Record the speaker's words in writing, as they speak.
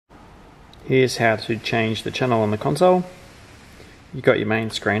Here's how to change the channel on the console. You've got your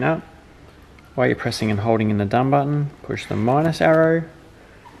main screen up. While you're pressing and holding in the done button, push the minus arrow.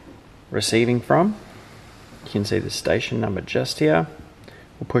 Receiving from. You can see the station number just here.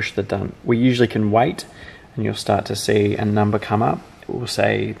 We'll push the done. We usually can wait and you'll start to see a number come up. It will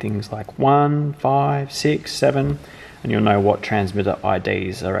say things like 1, 5, 6, 7, and you'll know what transmitter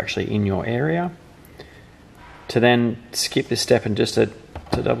IDs are actually in your area. To then skip this step and just to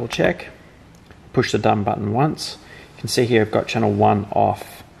double check, push the done button once. You can see here I've got channel 1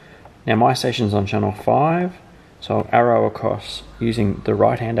 off. Now my station's on channel 5, so I'll arrow across using the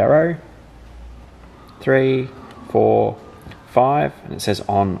right hand arrow. 3, 4, 5, and it says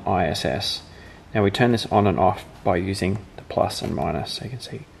on ISS. Now we turn this on and off by using the plus and minus. So you can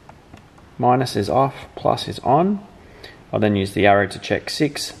see minus is off, plus is on. I'll then use the arrow to check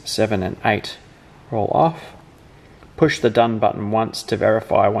 6, 7 and 8 are all off. Push the done button once to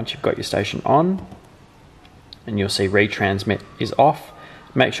verify once you've got your station on, and you'll see retransmit is off.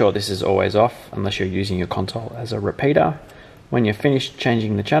 Make sure this is always off unless you're using your console as a repeater. When you're finished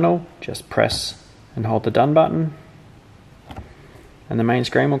changing the channel, just press and hold the done button and the main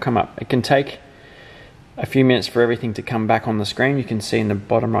screen will come up. It can take a few minutes for everything to come back on the screen. You can see in the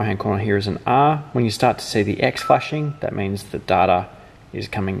bottom right hand corner here is an R. When you start to see the X flashing, that means the data is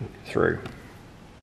coming through.